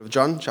Of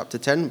John chapter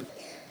 10.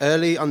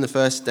 Early on the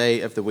first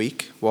day of the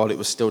week, while it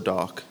was still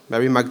dark,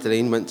 Mary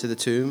Magdalene went to the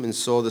tomb and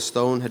saw the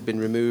stone had been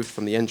removed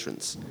from the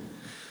entrance.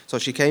 So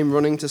she came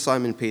running to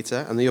Simon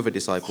Peter and the other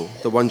disciple,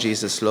 the one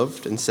Jesus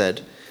loved, and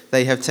said,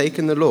 "They have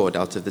taken the Lord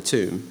out of the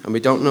tomb, and we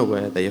don't know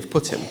where they have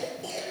put him."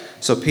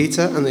 So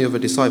Peter and the other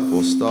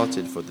disciple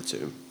started for the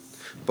tomb.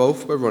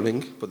 Both were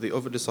running, but the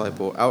other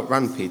disciple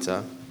outran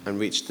Peter and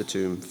reached the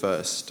tomb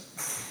first.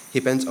 He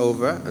bent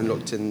over and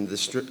looked in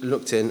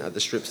at the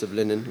strips of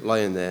linen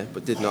lying there,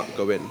 but did not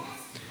go in.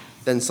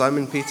 Then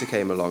Simon Peter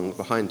came along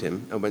behind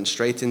him and went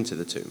straight into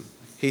the tomb.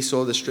 He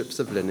saw the strips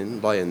of linen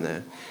lying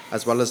there,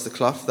 as well as the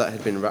cloth that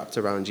had been wrapped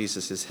around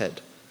Jesus' head.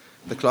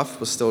 The cloth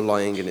was still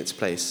lying in its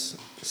place,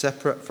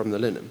 separate from the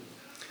linen.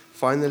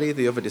 Finally,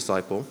 the other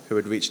disciple, who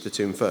had reached the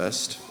tomb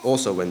first,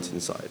 also went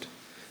inside.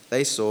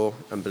 He saw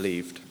and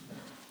believed.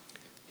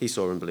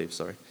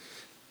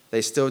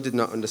 They still did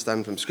not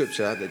understand from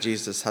Scripture that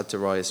Jesus had to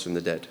rise from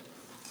the dead.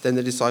 Then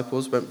the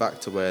disciples went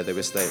back to where they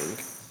were staying.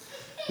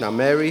 Now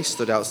Mary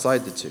stood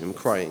outside the tomb,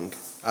 crying.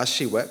 As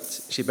she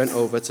wept, she bent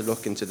over to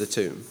look into the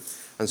tomb,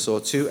 and saw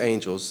two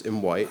angels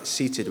in white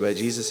seated where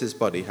Jesus'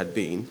 body had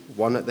been,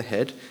 one at the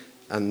head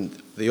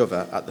and the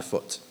other at the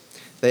foot.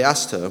 They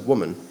asked her,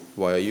 "Woman,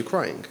 why are you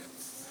crying?"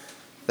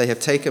 "They have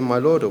taken my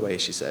Lord away,"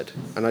 she said,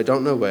 "and I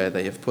don't know where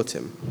they have put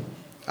him."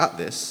 At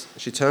this,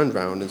 she turned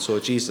round and saw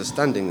Jesus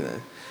standing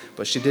there,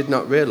 but she did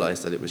not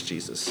realize that it was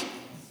Jesus.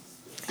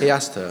 He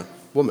asked her,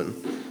 "Woman,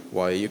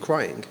 why are you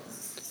crying?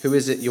 Who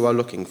is it you are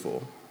looking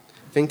for?"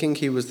 Thinking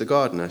he was the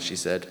gardener, she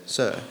said,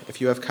 "Sir, if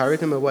you have carried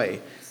him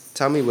away,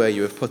 tell me where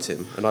you have put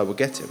him, and I will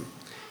get him."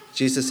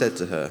 Jesus said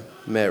to her,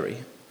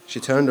 "Mary." She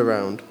turned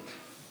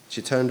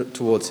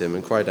towards him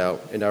and cried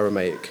out in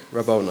Aramaic,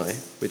 "Rabboni,"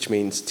 which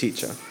means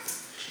teacher.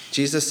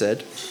 Jesus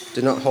said,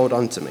 "Do not hold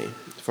on to me,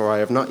 for I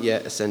have not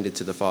yet ascended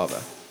to the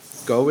Father.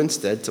 Go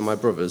instead to my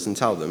brothers and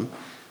tell them,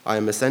 I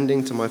am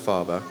ascending to my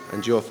Father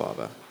and your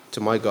Father,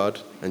 to my God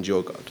and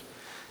your God."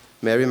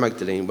 Mary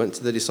Magdalene went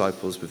to the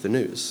disciples with the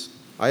news,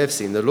 "I have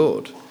seen the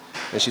Lord."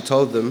 And she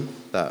told them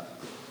that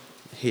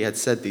he had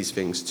said these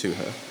things to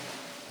her.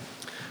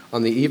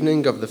 On the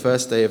evening of the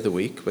first day of the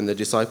week, when the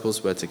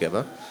disciples were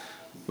together,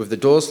 with the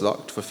doors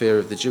locked for fear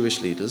of the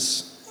Jewish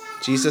leaders,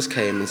 Jesus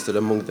came and stood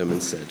among them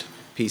and said,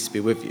 "Peace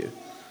be with you."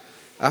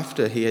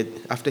 After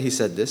he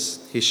said this,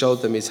 he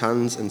showed them his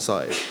hands and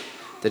side.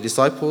 The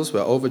disciples were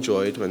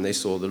overjoyed when they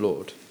saw the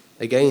Lord.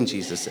 Again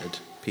Jesus said,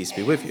 "Peace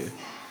be with you.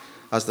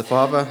 As the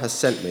Father has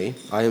sent me,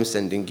 I am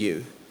sending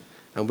you."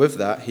 And with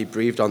that he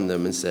breathed on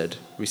them and said,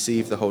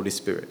 "Receive the Holy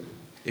Spirit.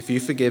 If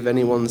you forgive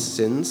anyone's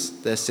sins,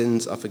 their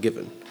sins are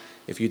forgiven.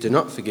 If you do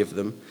not forgive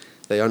them,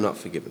 they are not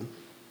forgiven."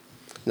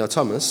 Now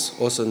Thomas,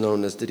 also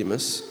known as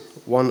Didymus,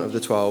 one of the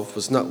 12,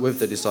 was not with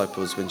the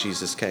disciples when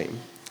Jesus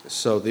came.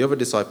 So the other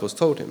disciples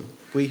told him,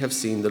 "We have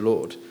seen the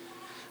Lord."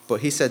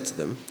 But he said to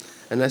them,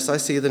 "Unless I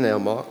see the nail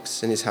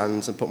marks in his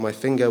hands and put my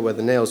finger where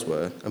the nails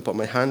were and put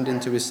my hand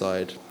into his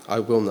side, I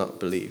will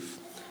not believe."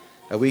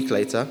 A week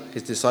later,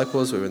 his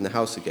disciples were in the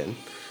house again,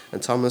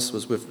 and Thomas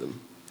was with them,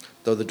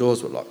 though the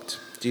doors were locked.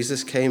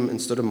 Jesus came and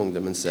stood among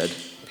them and said,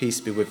 "Peace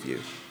be with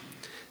you."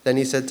 Then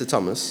he said to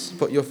Thomas,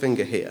 "Put your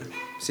finger here.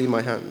 See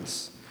my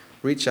hands.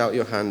 Reach out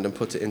your hand and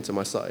put it into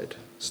my side.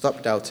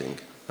 Stop doubting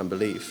and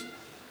believe."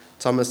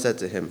 Thomas said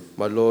to him,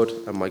 "My Lord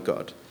and my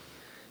God."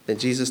 Then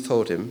Jesus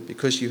told him,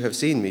 "Because you have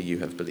seen me, you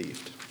have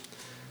believed.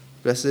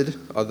 Blessed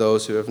are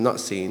those who have not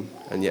seen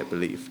and yet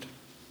believed."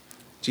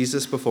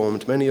 Jesus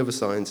performed many other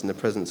signs in the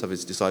presence of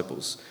his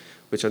disciples,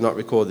 which are not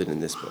recorded in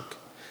this book.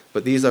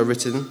 But these are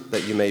written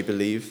that you may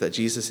believe that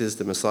Jesus is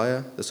the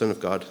Messiah, the Son of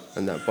God,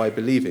 and that by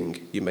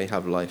believing you may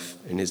have life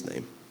in his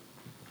name.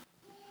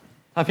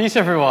 Peace,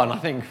 everyone. I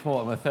think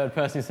I'm the third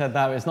person who said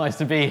that. It's nice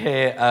to be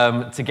here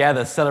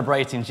together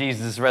celebrating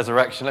Jesus'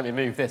 resurrection. Let me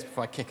move this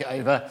before I kick it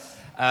over.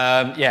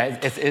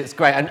 It's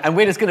great. And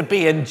we're just going to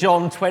be in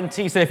John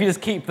 20. So if you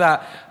just keep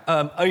that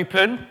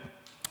open.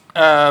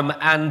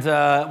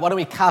 Why don't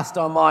we cast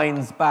our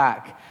minds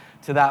back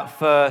to that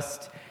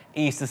first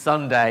Easter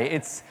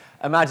Sunday.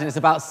 Imagine it's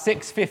about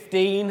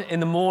 6:15 in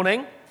the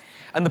morning,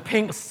 and the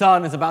pink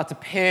sun is about to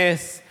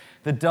pierce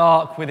the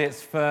dark with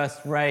its first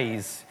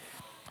rays.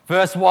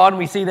 Verse 1,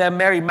 we see there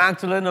Mary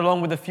Magdalene, along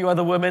with a few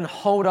other women,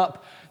 hold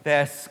up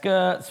their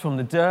skirts from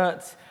the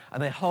dirt,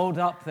 and they hold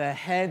up their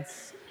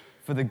heads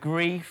for the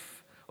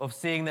grief of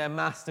seeing their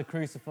master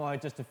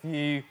crucified just a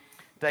few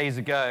days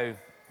ago.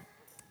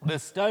 The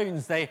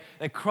stones, they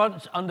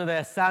crunch under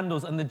their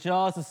sandals, and the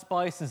jars of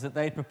spices that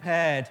they'd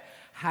prepared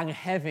hang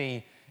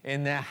heavy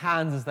in their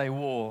hands as they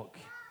walk.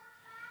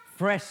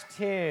 Fresh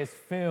tears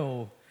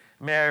fill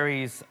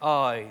Mary's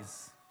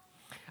eyes.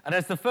 And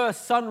as the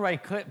first sun ray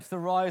clips the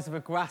rise of a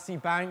grassy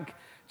bank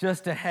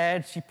just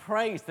ahead, she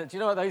prays that,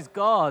 those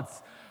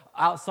guards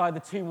outside the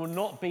tomb will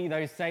not be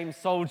those same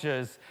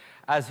soldiers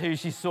as who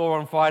she saw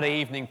on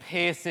Friday evening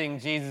piercing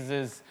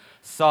Jesus'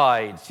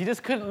 side. She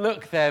just couldn't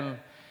look them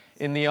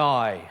in the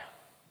eye.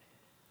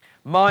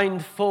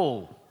 Mind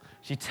full,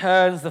 she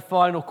turns the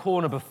final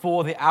corner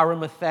before the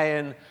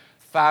Arimathean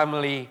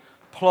family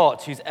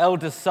plot, whose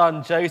eldest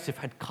son, Joseph,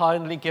 had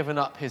kindly given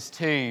up his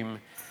tomb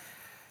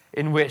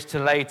in which to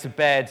lay to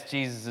bed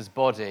Jesus'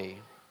 body.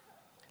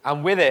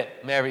 And with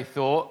it, Mary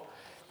thought,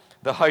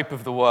 the hope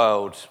of the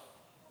world.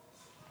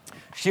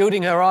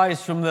 Shielding her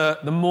eyes from the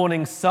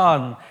morning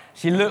sun,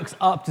 she looks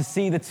up to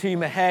see the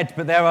tomb ahead,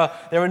 but there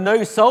are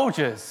no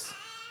soldiers.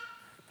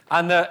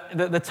 And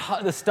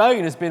the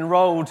stone has been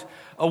rolled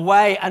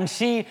away, and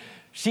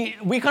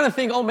we kind of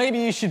think, oh, maybe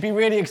you should be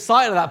really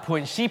excited at that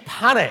point. She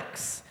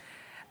panics,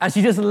 and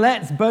she just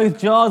lets both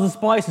jars of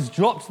spices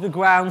drop to the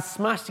ground,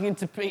 smashing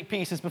into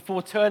pieces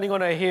before turning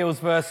on her heels,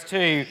 verse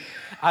 2,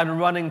 and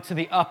running to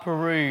the upper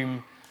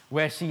room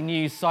where she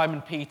knew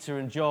Simon Peter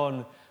and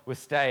John were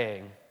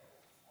staying.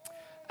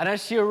 And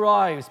as she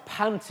arrives,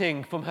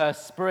 panting from her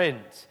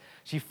sprint,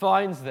 she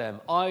finds them,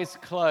 eyes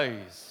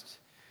closed,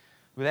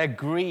 with their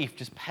grief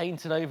just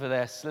painted over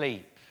their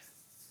sleep.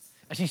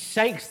 And she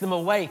shakes them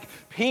awake.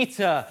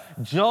 Peter,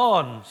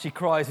 John, she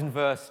cries in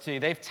verse 2,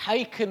 they've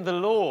taken the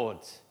Lord.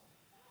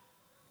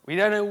 We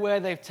don't know where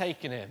they've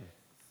taken him.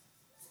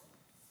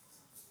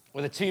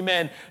 Well, the two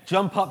men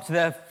jump up to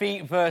their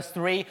feet, verse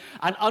 3,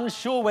 and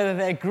unsure whether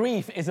their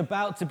grief is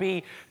about to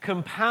be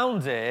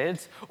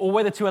compounded or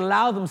whether to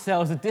allow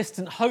themselves a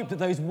distant hope that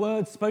those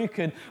words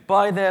spoken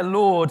by their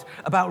Lord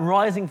about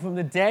rising from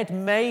the dead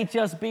may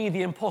just be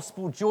the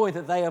impossible joy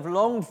that they have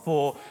longed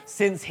for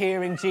since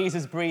hearing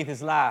Jesus breathe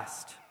his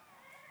last.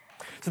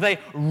 So they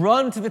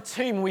run to the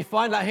tomb, and we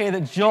find out here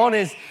that John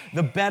is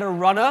the better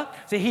runner.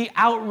 So he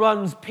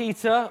outruns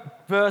Peter,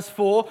 verse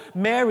 4.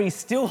 Mary,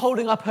 still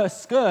holding up her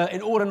skirt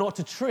in order not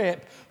to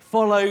trip,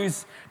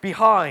 follows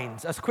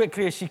behind as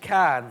quickly as she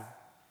can.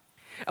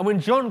 And when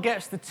John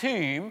gets to the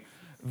tomb,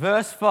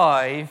 verse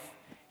 5,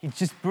 he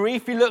just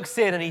briefly looks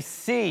in and he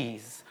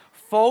sees,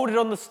 folded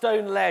on the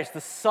stone ledge,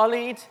 the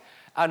sullied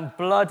and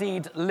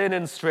bloodied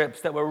linen strips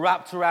that were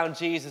wrapped around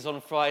Jesus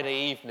on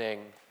Friday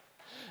evening.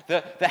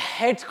 The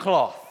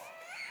headcloth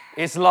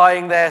is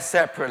lying there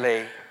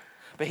separately,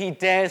 but he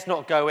dares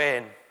not go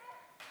in.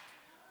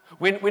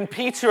 When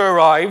Peter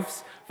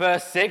arrives,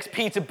 verse 6,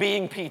 Peter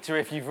being Peter,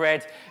 if you've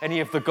read any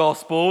of the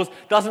Gospels,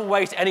 doesn't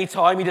waste any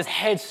time. He just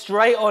heads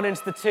straight on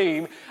into the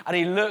tomb, and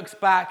he looks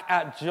back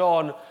at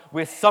John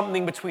with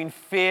something between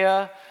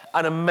fear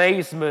and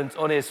amazement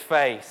on his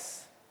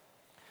face.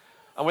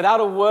 And without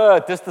a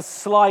word, just the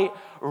slight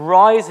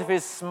rise of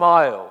his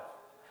smile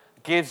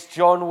gives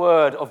John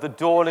word of the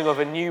dawning of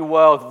a new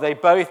world that they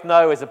both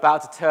know is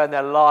about to turn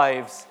their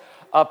lives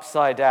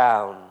upside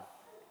down.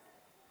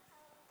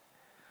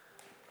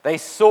 They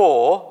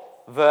saw,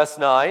 verse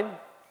 9,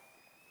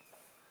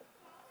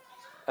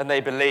 and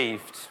they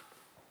believed.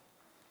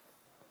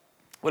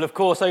 Well, of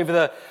course, over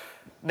the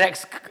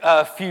next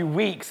few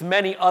weeks,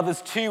 many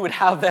others too would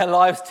have their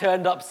lives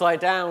turned upside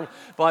down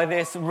by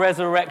this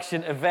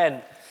resurrection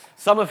event,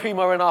 some of whom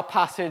are in our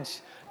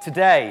passage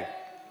today.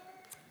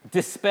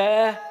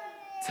 Despair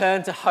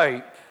turned to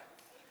hope,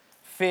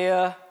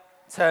 fear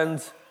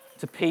turned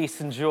to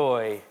peace and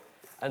joy,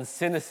 and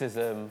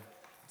cynicism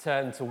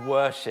turned to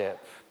worship.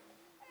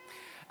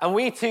 And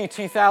we too,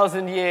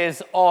 2,000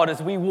 years on,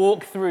 as we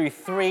walk through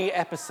 3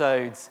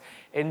 episodes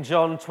in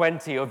John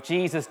 20 of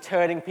Jesus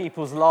turning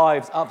people's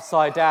lives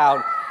upside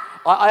down,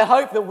 I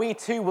hope that we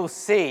too will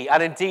see,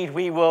 and indeed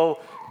we will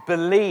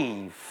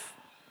believe,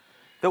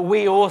 that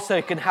we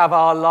also can have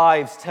our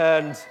lives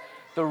turned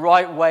the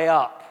right way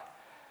up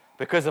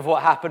because of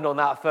what happened on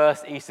that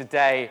first Easter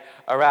day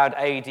around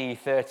AD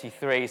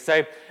 33.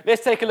 So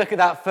let's take a look at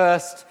that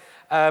first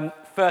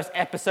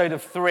episode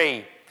of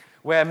 3,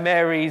 where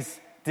Mary's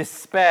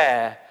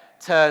despair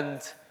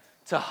turned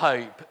to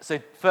hope. So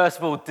first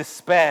of all,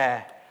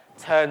 despair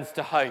turns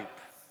to hope.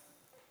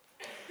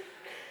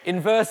 In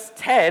verse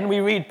 10,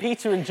 we read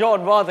Peter and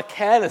John rather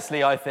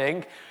carelessly, I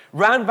think,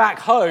 ran back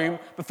home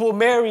before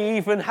Mary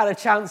even had a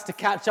chance to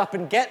catch up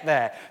and get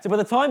there. So by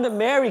the time that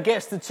Mary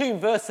gets to the tomb,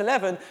 verse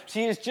 11,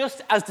 she is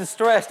just as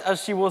distressed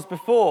as she was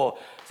before.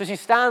 So she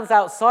stands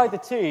outside the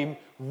tomb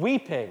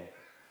weeping.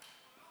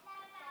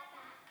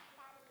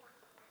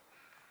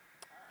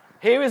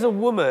 Here is a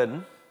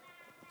woman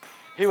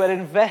who had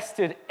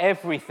invested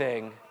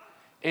everything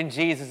in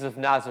Jesus of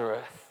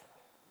Nazareth.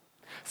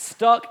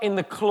 Stuck in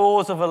the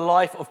claws of a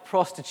life of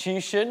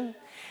prostitution,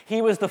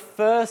 he was the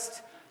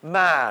first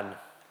man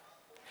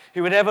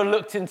who had ever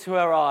looked into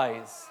her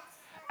eyes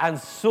and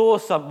saw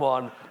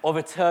someone of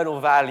eternal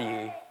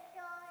value.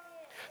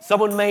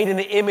 Someone made in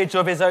the image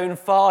of his own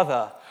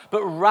father,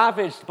 but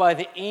ravaged by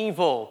the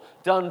evil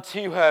done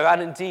to her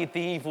and indeed the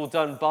evil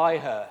done by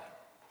her.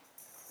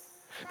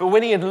 But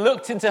when he had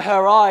looked into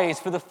her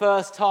eyes for the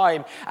first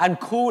time and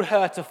called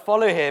her to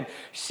follow him,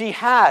 she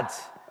had,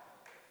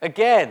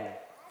 again,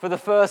 for the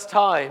first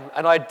time,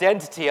 an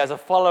identity as a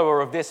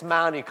follower of this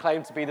man who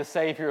claimed to be the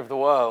Savior of the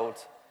world.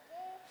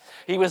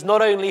 He was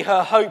not only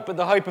her hope, but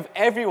the hope of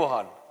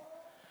everyone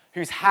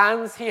whose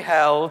hands he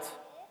held,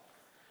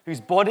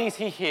 whose bodies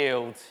he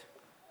healed,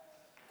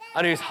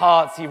 and whose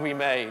hearts he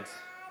remade.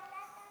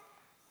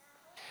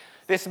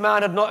 This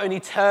man had not only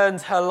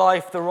turned her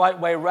life the right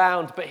way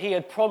round, but he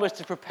had promised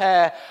to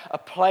prepare a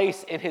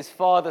place in his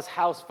Father's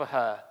house for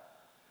her,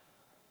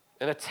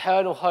 an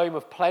eternal home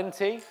of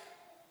plenty,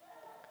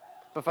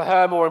 but for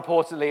her, more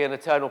importantly, an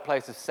eternal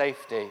place of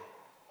safety.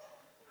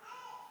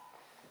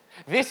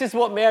 This is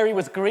what Mary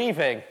was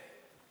grieving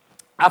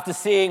after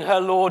seeing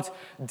her Lord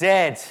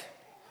dead.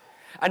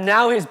 And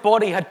now his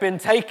body had been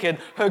taken.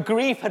 Her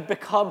grief had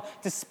become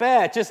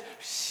despair, just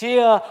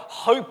sheer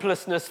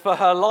hopelessness for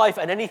her life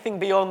and anything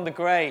beyond the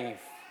grave.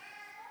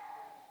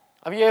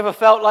 Have you ever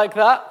felt like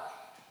that?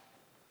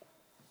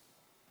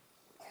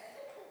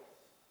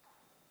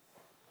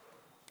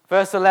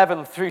 Verse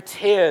 11, through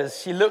tears,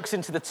 she looks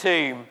into the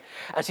tomb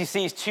and she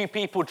sees two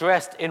people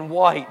dressed in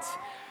white.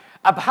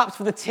 And perhaps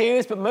for the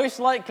tears, but most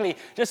likely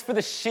just for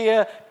the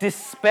sheer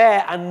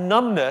despair and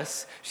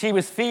numbness she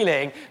was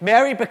feeling,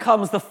 Mary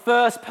becomes the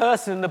first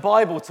person in the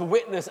Bible to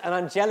witness an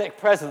angelic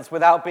presence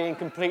without being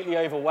completely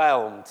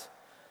overwhelmed.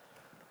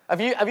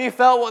 Have you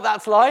felt what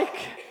that's like?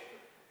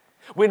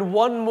 When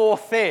one more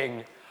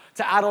thing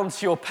to add on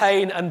to your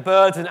pain and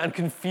burden and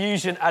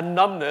confusion and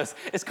numbness,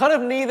 it's kind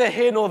of neither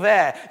here nor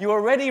there. You're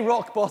already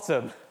rock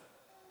bottom.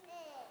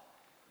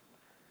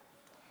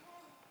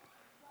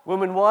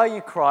 Woman, why are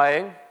you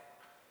crying?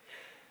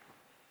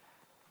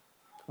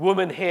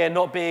 Woman here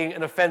not being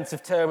an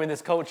offensive term in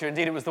this culture.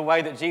 Indeed, it was the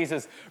way that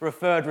Jesus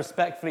referred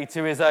respectfully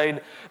to his own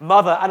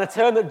mother, and a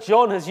term that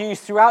John has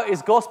used throughout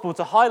his gospel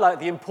to highlight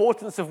the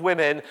importance of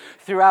women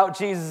throughout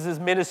Jesus'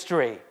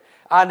 ministry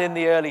and in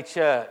the early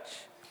church.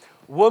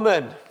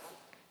 Woman,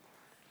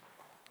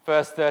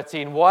 verse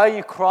 13, why are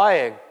you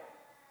crying?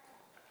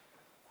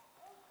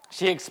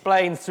 She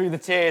explains through the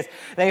tears,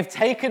 they've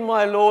taken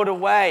my Lord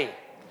away.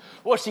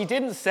 What she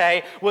didn't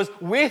say was,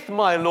 with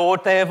my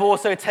Lord, they have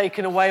also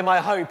taken away my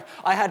hope.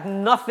 I had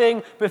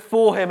nothing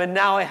before him, and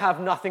now I have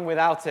nothing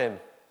without him.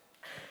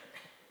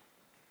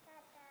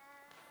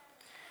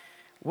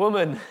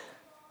 Woman,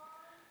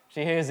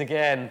 she hears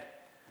again,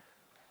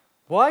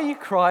 why are you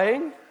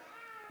crying?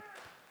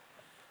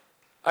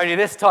 Only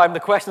this time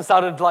the question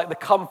sounded like the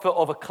comfort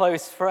of a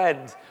close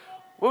friend.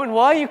 Woman,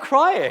 why are you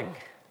crying?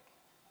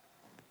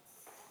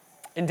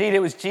 Indeed, it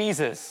was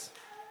Jesus.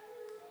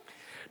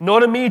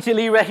 Not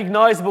immediately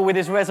recognizable with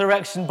his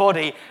resurrection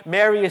body,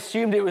 Mary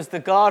assumed it was the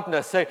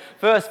gardener. So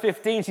verse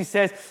 15, she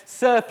says,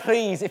 Sir,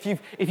 please, if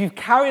you've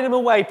carried him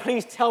away,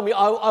 please tell me,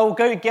 I will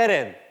go get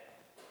him.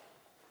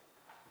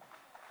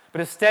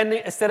 But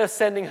instead of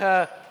sending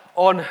her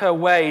on her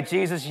way,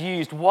 Jesus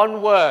used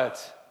one word.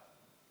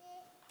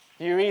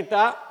 Do you read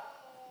that?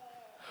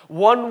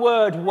 One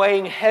word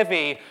weighing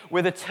heavy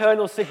with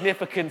eternal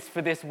significance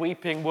for this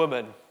weeping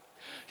woman.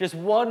 Just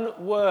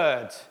one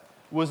word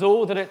was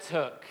all that it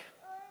took.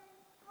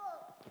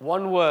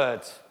 One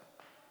word,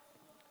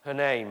 her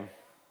name.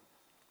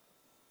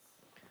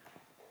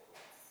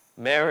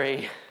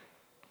 Mary.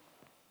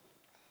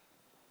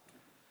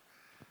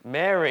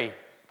 Mary.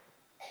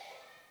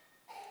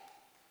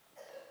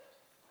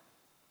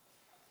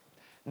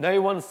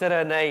 No one said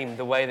her name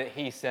the way that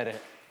he said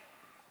it.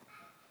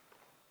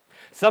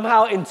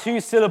 Somehow, in 2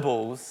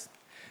 syllables,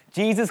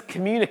 Jesus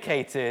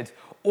communicated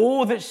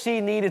all that she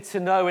needed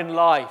to know in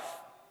life.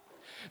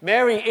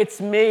 Mary,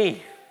 it's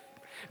me.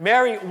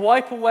 Mary,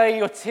 wipe away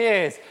your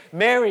tears.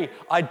 Mary,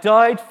 I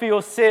died for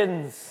your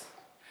sins.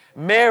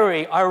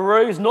 Mary, I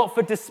rose not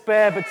for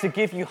despair, but to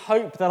give you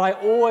hope that I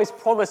always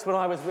promised when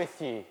I was with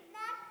you.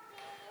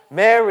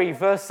 Mary,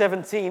 verse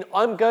 17,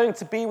 I'm going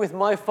to be with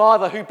my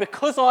Father, who,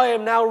 because I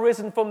am now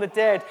risen from the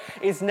dead,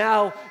 is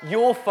now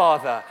your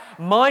Father.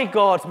 My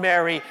God,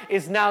 Mary,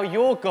 is now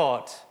your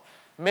God.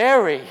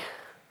 Mary.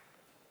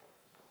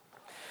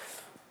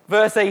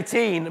 Verse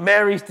 18,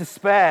 Mary's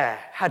despair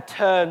had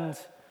turned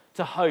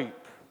to hope.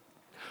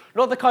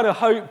 Not the kind of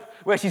hope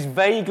where she's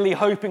vaguely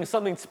hoping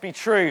something to be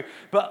true,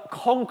 but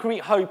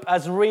concrete hope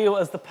as real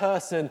as the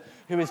person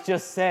who has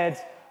just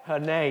said her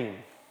name.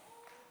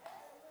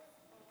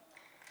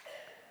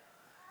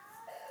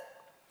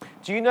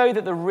 Do you know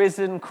that the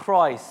risen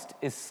Christ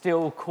is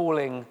still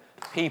calling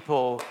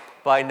people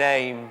by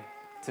name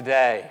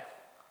today?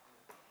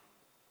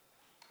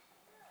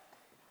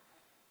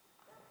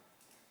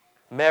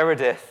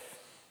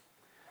 Meredith,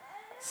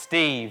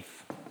 Steve,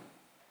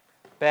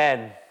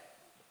 Ben,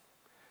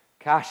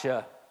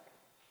 Kasha,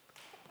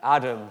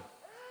 Adam,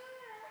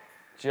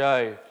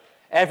 Joe,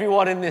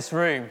 everyone in this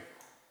room,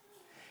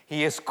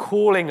 he is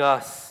calling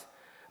us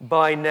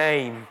by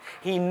name.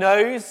 He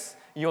knows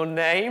your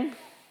name,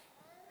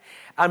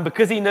 and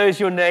because he knows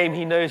your name,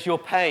 he knows your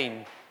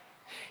pain.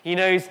 He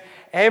knows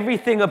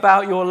everything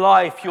about your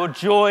life, your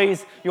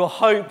joys, your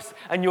hopes,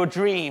 and your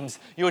dreams,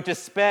 your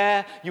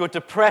despair, your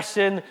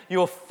depression,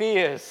 your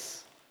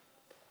fears.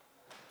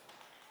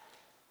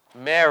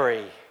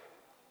 Mary.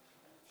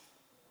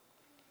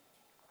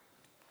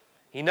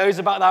 He knows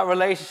about that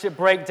relationship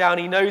breakdown.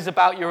 He knows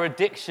about your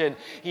addiction.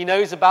 He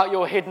knows about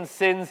your hidden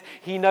sins.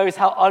 He knows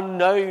how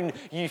unknown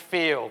you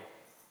feel.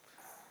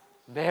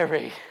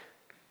 Mary.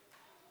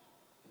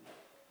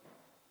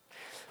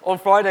 On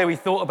Friday, we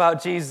thought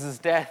about Jesus'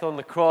 death on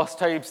the cross.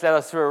 Tobes led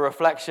us through a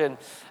reflection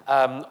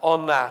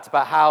on that,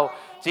 about how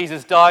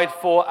Jesus died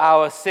for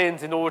our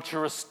sins in order to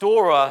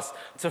restore us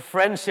to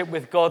friendship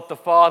with God the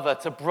Father,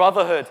 to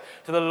brotherhood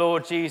to the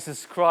Lord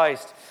Jesus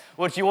Christ.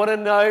 Well, do you want to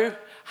know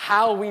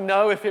how we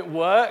know if it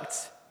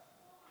worked?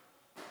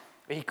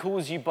 He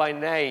calls you by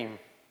name.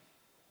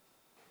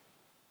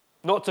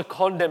 Not to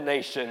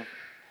condemnation,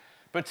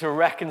 but to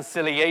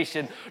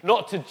reconciliation.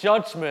 Not to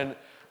judgment,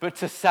 but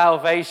to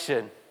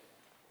salvation.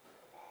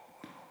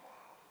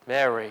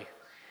 Mary.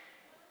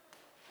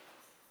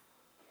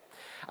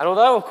 And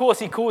although, of course,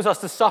 he calls us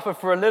to suffer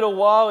for a little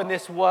while in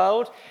this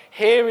world,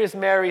 here is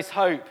Mary's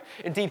hope.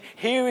 Indeed,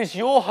 here is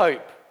your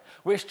hope,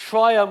 which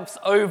triumphs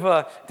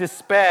over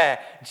despair.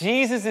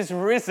 Jesus is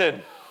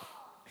risen.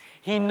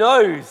 He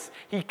knows,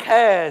 he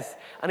cares,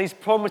 and he's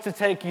promised to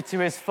take you to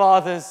his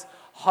Father's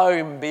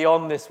home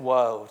beyond this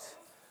world.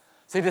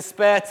 So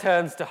despair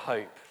turns to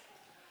hope.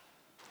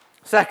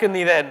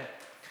 Secondly, then,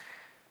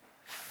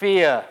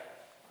 fear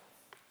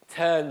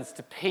turns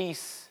to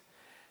peace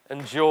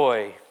and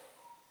joy.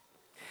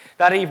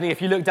 That evening, if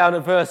you look down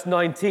at verse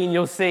 19,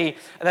 you'll see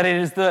that it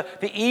is the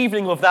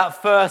evening of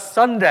that first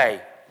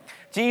Sunday.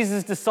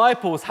 Jesus'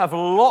 disciples have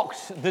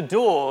locked the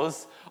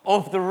doors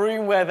of the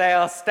room where they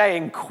are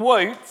staying,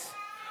 quote,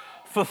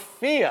 for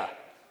fear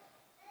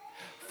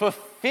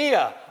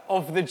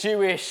of the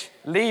Jewish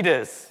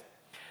leaders.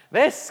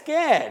 They're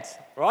scared,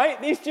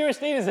 right? These Jewish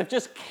leaders have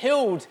just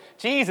killed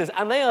Jesus,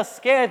 and they are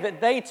scared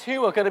that they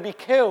too are going to be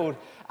killed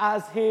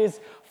as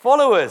his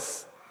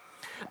followers.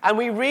 And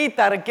we read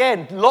that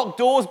again, locked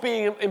doors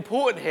being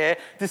important here.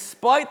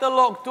 Despite the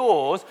locked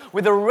doors,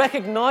 with a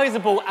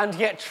recognizable and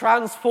yet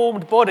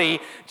transformed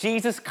body,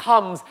 Jesus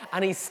comes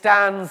and he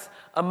stands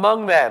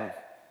among them.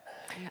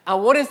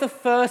 And what is the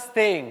first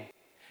thing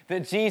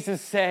that Jesus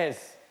says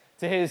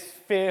to his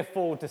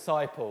fearful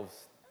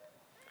disciples?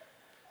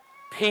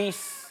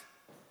 Peace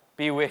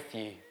be with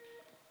you.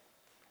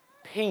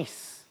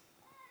 Peace.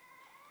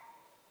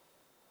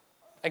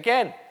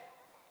 Again,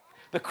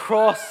 the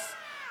cross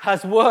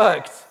has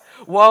worked.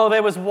 While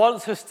there was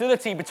once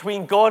hostility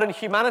between God and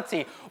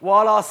humanity,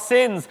 while our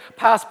sins,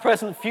 past,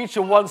 present,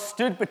 future, once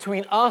stood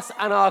between us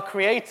and our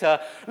Creator,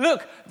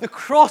 look, the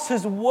cross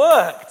has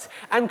worked,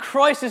 and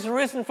Christ is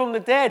risen from the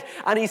dead,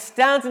 and he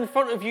stands in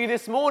front of you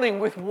this morning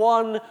with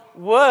one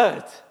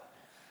word: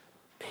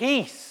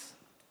 peace.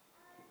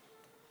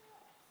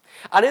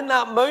 And in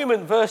that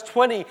moment, verse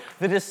 20,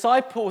 the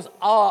disciples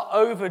are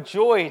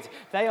overjoyed.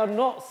 They are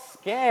not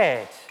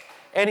scared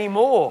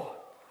anymore.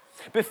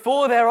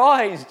 Before their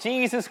eyes,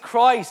 Jesus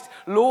Christ,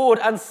 Lord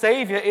and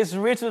Savior, is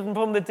risen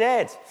from the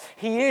dead.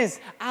 He is,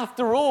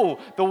 after all,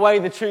 the way,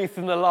 the truth,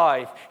 and the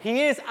life.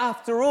 He is,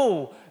 after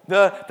all,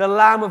 the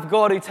Lamb of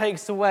God who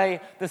takes away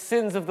the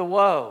sins of the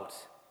world.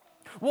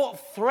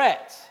 What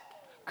threat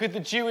could the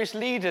Jewish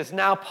leaders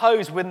now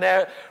pose when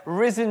their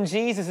risen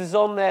Jesus is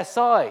on their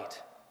side?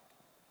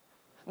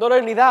 Not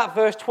only that,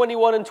 verse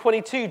 21 and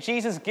 22,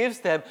 Jesus gives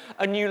them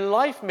a new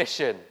life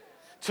mission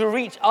to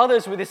reach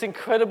others with this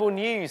incredible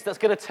news that's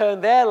going to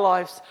turn their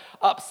lives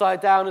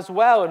upside down as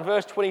well. In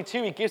verse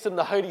 22, he gives them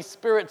the Holy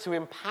Spirit to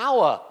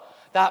empower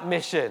that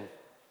mission.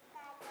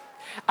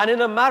 And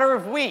in a matter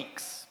of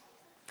weeks,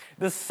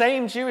 the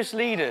same Jewish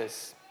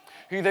leaders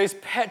who those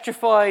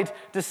petrified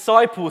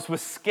disciples were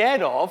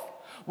scared of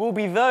will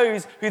be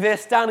those who they're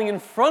standing in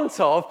front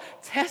of,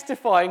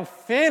 testifying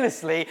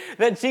fearlessly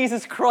that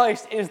Jesus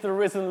Christ is the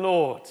risen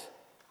Lord.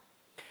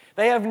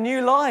 They have new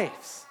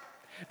lives.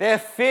 Their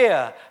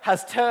fear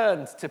has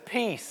turned to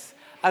peace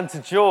and to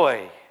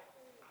joy.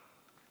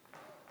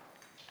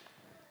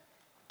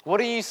 What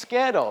are you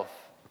scared of?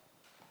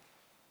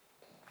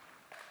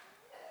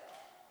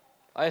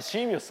 I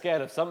assume you're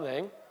scared of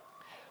something.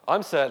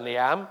 I certainly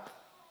am.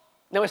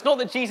 Now, it's not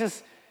that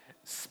Jesus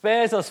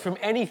spares us from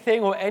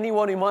anything or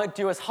anyone who might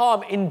do us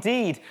harm.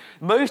 Indeed,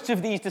 most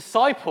of these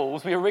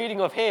disciples we are reading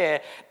of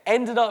here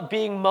ended up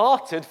being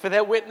martyred for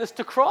their witness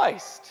to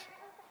Christ.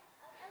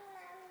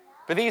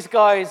 But these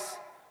guys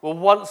were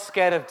once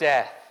scared of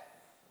death.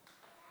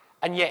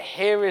 And yet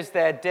here is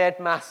their dead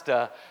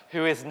master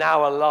who is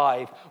now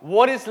alive.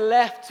 What is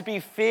left to be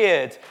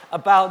feared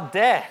about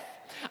death?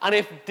 And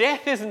if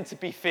death isn't to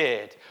be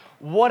feared,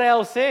 what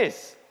else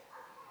is?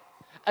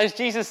 As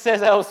Jesus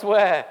says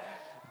elsewhere,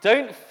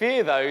 don't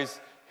fear those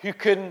who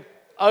can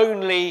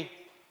only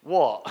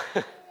what?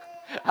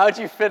 How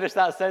do you finish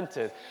that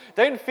sentence?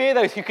 Don't fear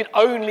those who can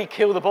only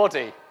kill the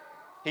body,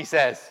 he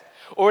says.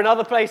 Or in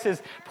other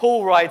places,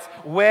 Paul writes,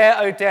 where,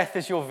 O death,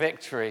 is your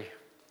victory?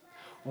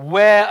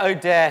 Where, O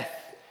death,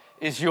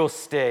 is your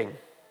sting?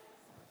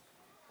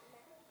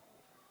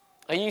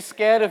 Are you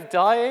scared of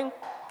dying?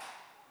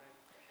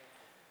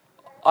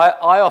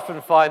 I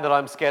often find that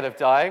I'm scared of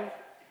dying.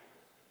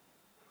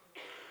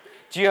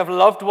 Do you have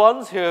loved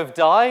ones who have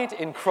died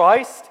in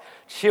Christ?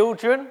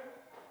 Children?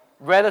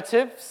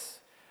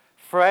 Relatives?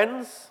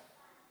 Friends?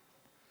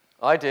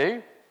 I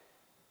do.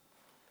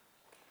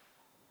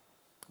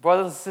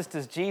 Brothers and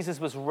sisters, Jesus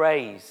was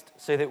raised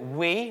so that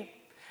we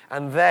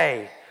and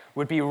they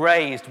would be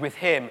raised with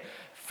him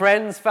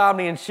friends,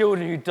 family, and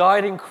children who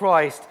died in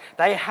Christ,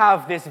 they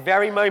have this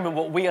very moment,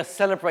 what we are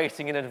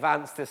celebrating in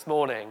advance this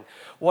morning,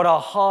 what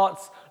our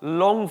hearts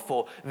long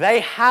for. They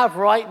have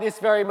right this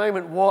very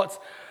moment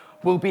what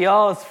will be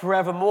ours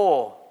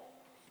forevermore.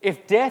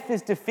 If death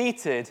is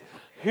defeated,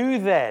 who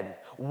then,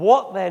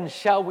 what then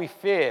shall we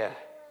fear?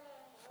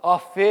 Our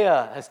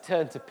fear has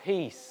turned to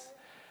peace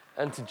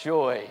and to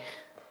joy.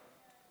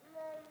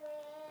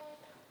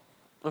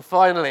 And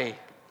finally,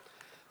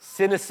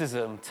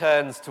 cynicism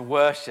turns to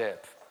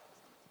worship.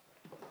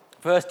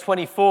 Verse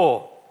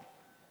 24,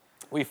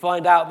 we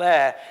find out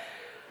there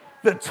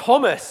that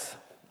Thomas,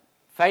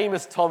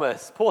 famous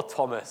Thomas, poor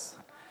Thomas,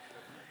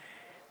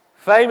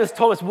 famous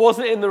Thomas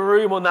wasn't in the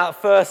room on that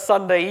first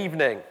Sunday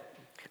evening.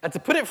 And to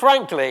put it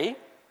frankly,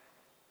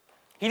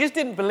 he just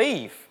didn't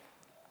believe.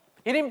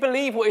 He didn't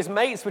believe what his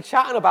mates were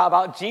chatting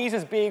about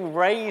Jesus being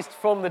raised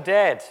from the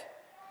dead.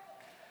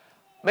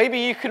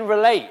 Maybe you can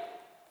relate.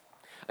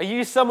 Are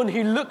you someone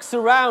who looks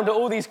around at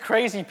all these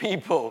crazy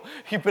people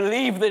who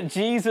believe that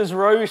Jesus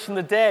rose from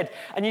the dead,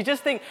 and you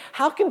just think,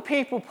 how can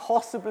people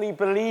possibly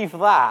believe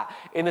that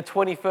in the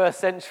 21st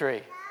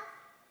century?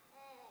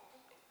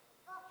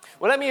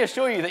 Well, let me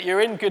assure you that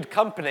you're in good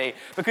company,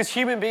 because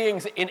human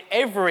beings in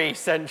every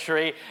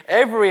century,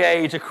 every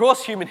age,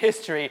 across human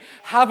history,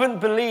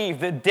 haven't believed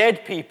that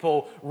dead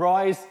people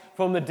rise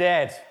from the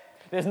dead.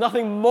 There's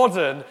nothing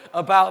modern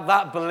about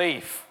that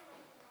belief.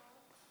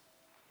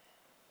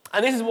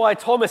 And this is why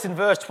Thomas in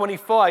verse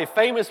 25,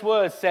 famous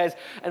words, says,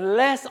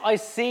 "Unless I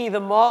see the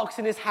marks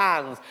in his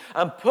hands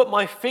and put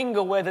my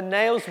finger where the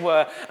nails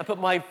were and put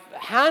my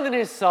hand in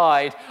his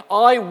side,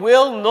 I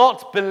will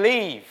not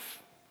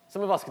believe."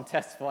 Some of us can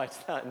testify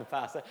to that in the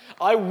past.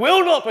 I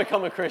will not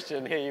become a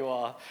Christian. Here you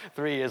are,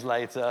 3 years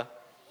later.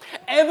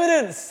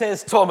 Evidence,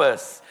 says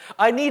Thomas.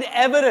 I need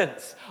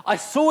evidence. I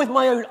saw with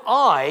my own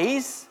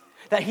eyes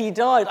that he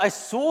died. I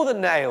saw the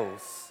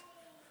nails.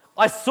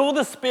 I saw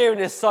the spear in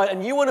his side,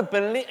 and you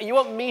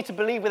want me to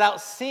believe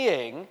without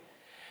seeing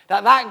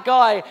that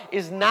guy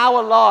is now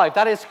alive.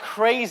 That is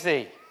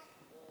crazy.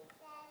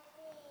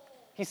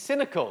 He's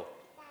cynical.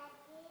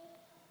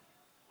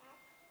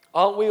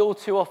 Aren't we all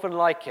too often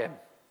like him?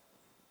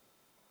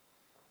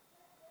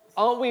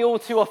 Aren't we all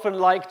too often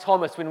like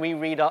Thomas when we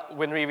read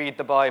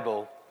the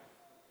Bible?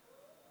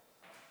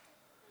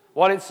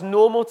 While it's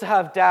normal to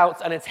have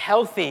doubts and it's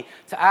healthy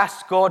to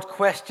ask God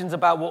questions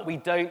about what we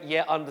don't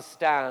yet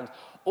understand,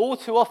 all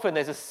too often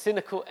there's a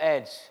cynical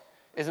edge,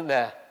 isn't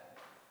there?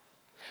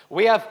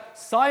 We have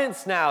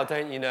science now,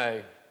 don't you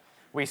know,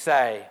 we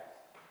say.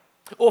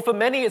 Or for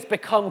many it's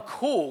become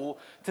cool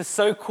to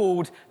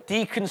so-called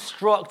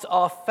deconstruct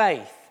our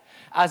faith,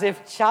 as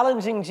if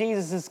challenging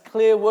Jesus'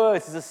 clear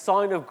words is a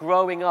sign of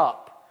growing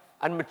up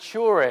and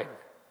maturing.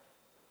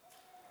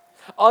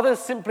 Others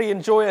simply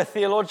enjoy a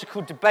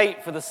theological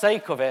debate for the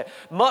sake of it,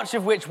 much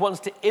of which wants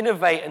to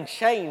innovate and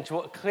change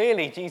what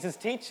clearly Jesus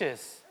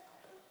teaches.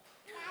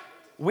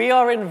 We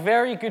are in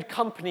very good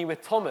company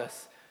with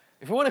Thomas.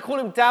 If we want to call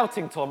him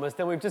Doubting Thomas,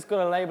 then we've just got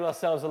to label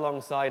ourselves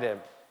alongside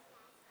him.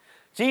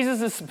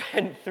 Jesus has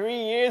spent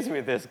 3 years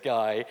with this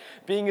guy,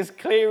 being as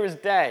clear as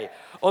day.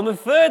 On the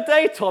third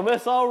day,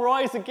 Thomas, I'll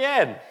rise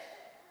again.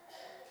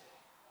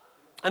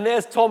 And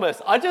there's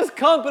Thomas. I just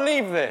can't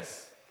believe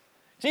this.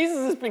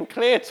 Jesus has been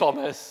clear,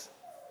 Thomas.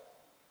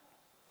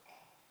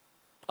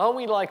 Aren't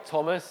we like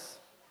Thomas?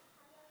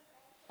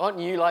 Aren't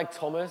you like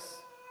Thomas?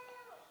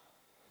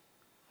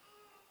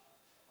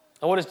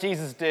 And what does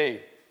Jesus do?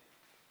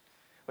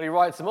 Well, he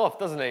writes him off,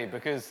 doesn't he?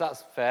 Because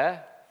that's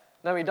fair.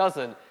 No, he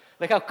doesn't.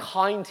 Look how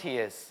kind he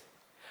is.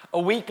 A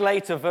week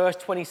later, verse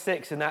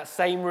 26, in that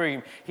same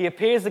room, he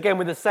appears again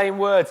with the same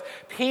words,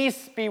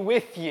 "Peace be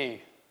with you."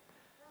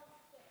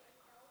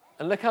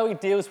 And look how he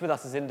deals with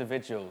us as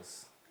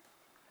individuals.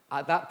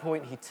 At that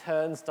point, he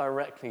turns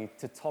directly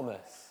to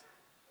Thomas.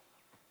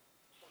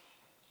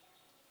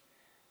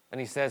 And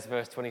he says,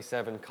 verse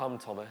 27, "Come,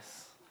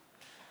 Thomas,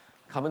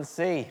 come and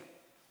see.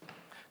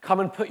 Come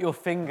and put your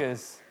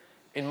fingers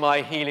in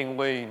my healing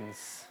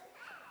wounds."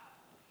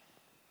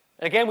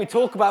 Again, we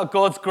talk about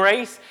God's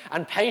grace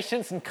and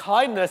patience and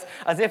kindness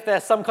as if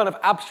they're some kind of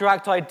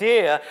abstract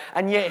idea,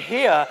 and yet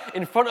here,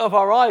 in front of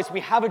our eyes, we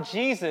have a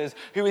Jesus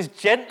who is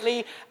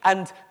gently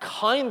and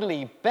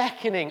kindly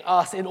beckoning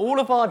us in all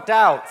of our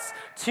doubts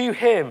to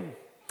him.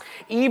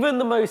 Even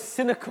the most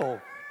cynical,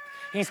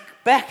 he's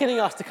beckoning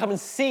us to come and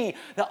see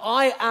that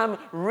I am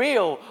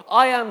real,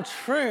 I am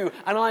true,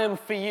 and I am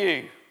for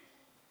you.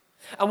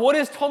 And what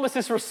is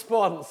Thomas's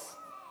response?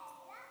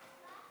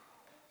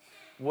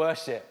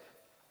 Worship.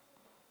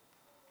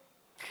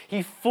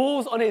 He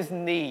falls on his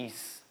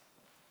knees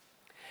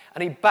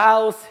and he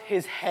bows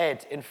his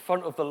head in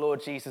front of the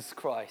Lord Jesus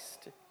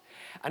Christ.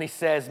 And he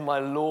says, "My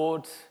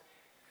Lord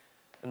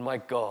and my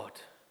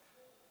God."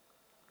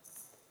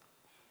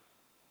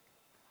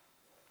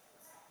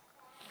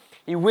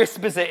 He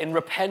whispers it in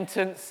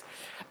repentance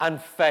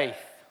and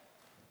faith.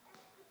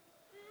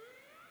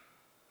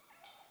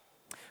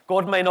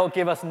 God may not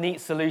give us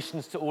neat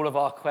solutions to all of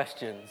our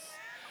questions,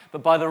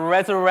 but by the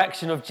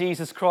resurrection of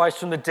Jesus Christ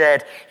from the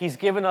dead, he's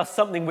given us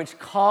something which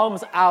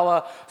calms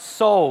our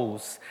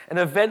souls, an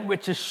event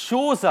which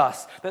assures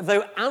us that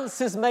though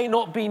answers may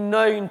not be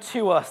known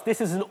to us,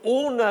 this is an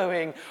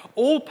all-knowing,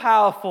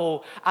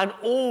 all-powerful, and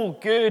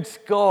all-good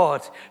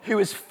God who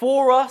is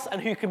for us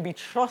and who can be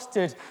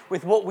trusted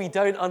with what we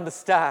don't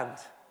understand.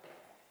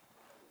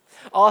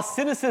 Our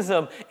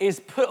cynicism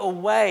is put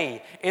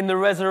away in the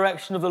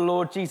resurrection of the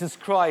Lord Jesus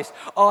Christ.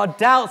 Our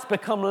doubts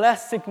become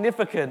less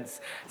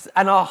significant,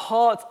 and our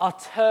hearts are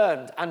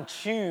turned and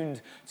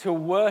tuned to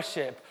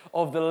worship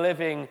of the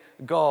living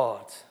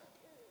God.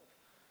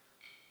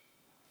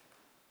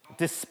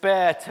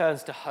 Despair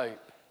turns to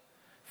hope,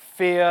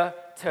 fear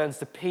turns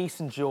to peace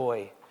and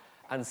joy,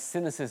 and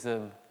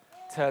cynicism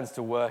turns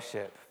to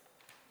worship.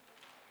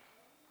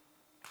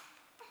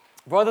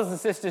 Brothers and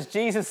sisters,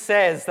 Jesus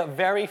says that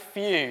very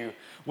few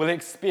will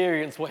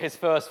experience what his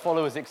first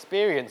followers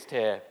experienced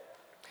here.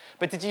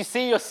 But did you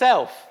see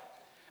yourself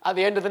at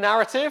the end of the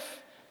narrative?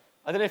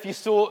 I don't know if you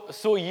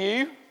saw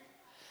you.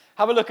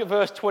 Have a look at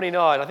verse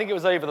 29. I think it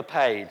was over the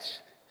page.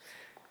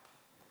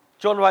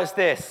 John writes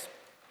this: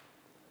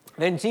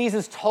 "Then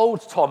Jesus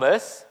told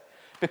Thomas,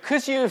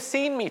 'Because you have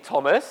seen me,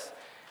 Thomas,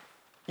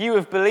 you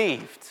have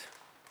believed.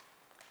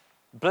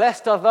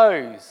 Blessed are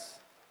those.'"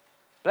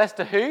 Blessed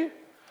are who?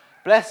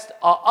 "Blessed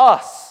are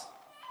us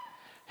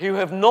who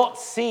have not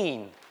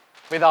seen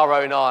with our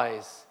own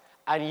eyes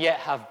and yet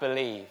have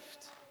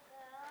believed."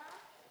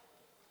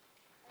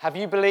 Have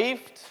you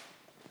believed?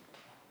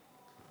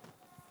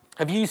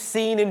 Have you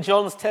seen in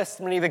John's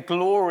testimony the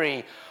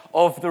glory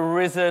of the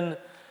risen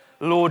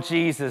Lord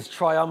Jesus,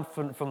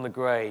 triumphant from the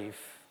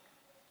grave?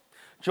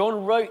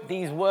 John wrote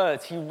these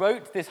words. He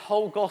wrote this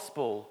whole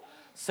gospel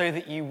so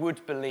that you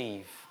would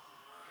believe.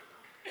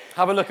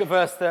 Have a look at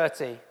verse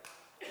 30.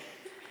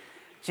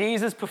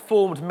 Jesus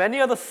performed many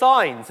other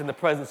signs in the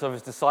presence of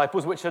his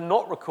disciples, which are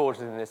not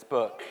recorded in this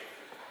book.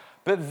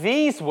 But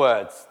these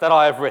words that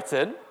I have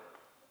written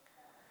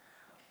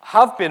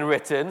have been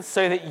written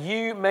so that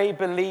you may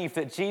believe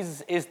that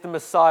Jesus is the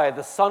Messiah,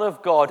 the Son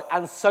of God,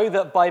 and so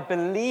that by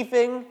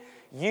believing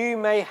you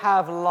may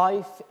have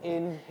life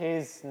in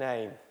his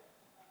name.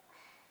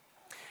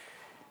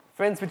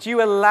 Friends, would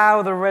you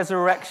allow the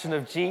resurrection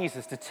of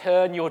Jesus to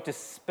turn your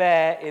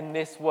despair in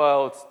this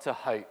world to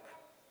hope?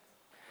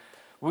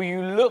 Will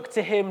you look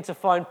to him to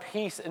find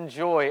peace and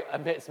joy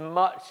amidst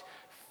much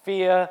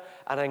fear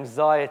and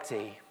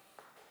anxiety?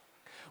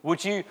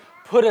 Would you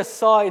put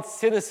aside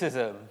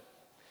cynicism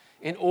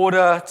in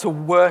order to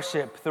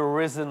worship the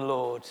risen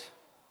Lord?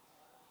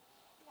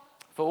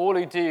 For all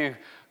who do,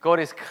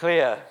 God is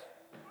clear.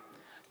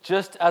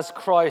 Just as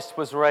Christ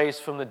was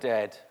raised from the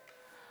dead,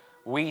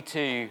 we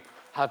too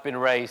have been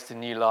raised to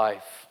new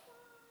life.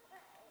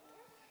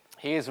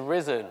 He is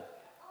risen.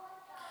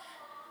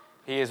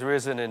 He is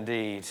risen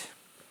indeed.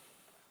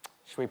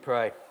 Shall we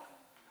pray?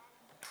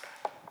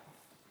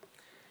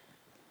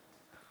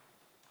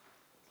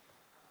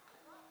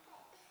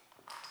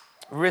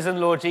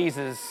 Risen Lord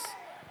Jesus,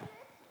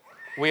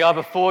 we are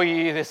before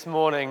you this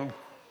morning,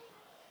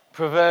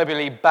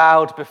 proverbially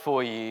bowed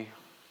before you,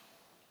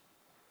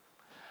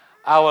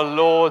 our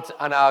Lord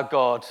and our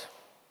God.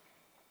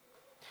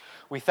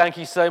 We thank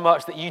you so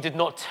much that you did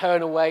not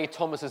turn away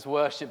Thomas's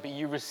worship, but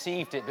you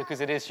received it because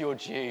it is your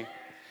due.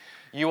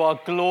 You are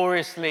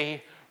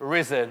gloriously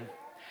risen.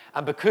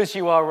 And because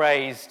you are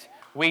raised,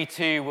 we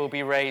too will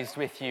be raised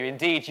with you.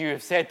 Indeed, you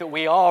have said that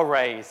we are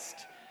raised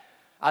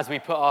as we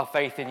put our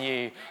faith in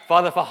you.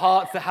 Father, for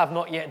hearts that have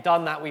not yet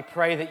done that, we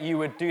pray that you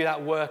would do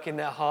that work in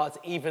their hearts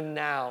even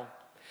now.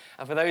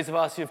 And for those of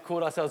us who have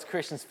called ourselves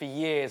Christians for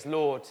years,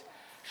 Lord,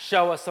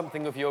 show us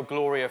something of your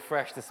glory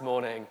afresh this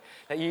morning,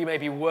 that you may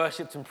be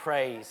worshipped and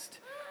praised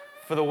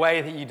for the way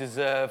that you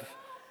deserve.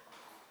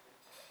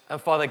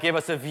 And Father, give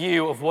us a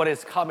view of what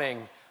is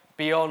coming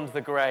beyond the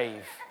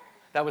grave,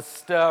 that would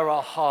stir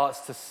our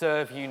hearts to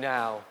serve you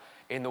now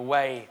in the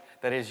way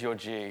that is your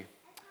due.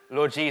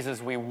 Lord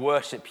Jesus, we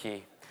worship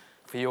you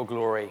for your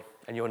glory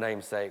and your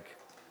name's sake.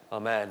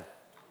 Amen.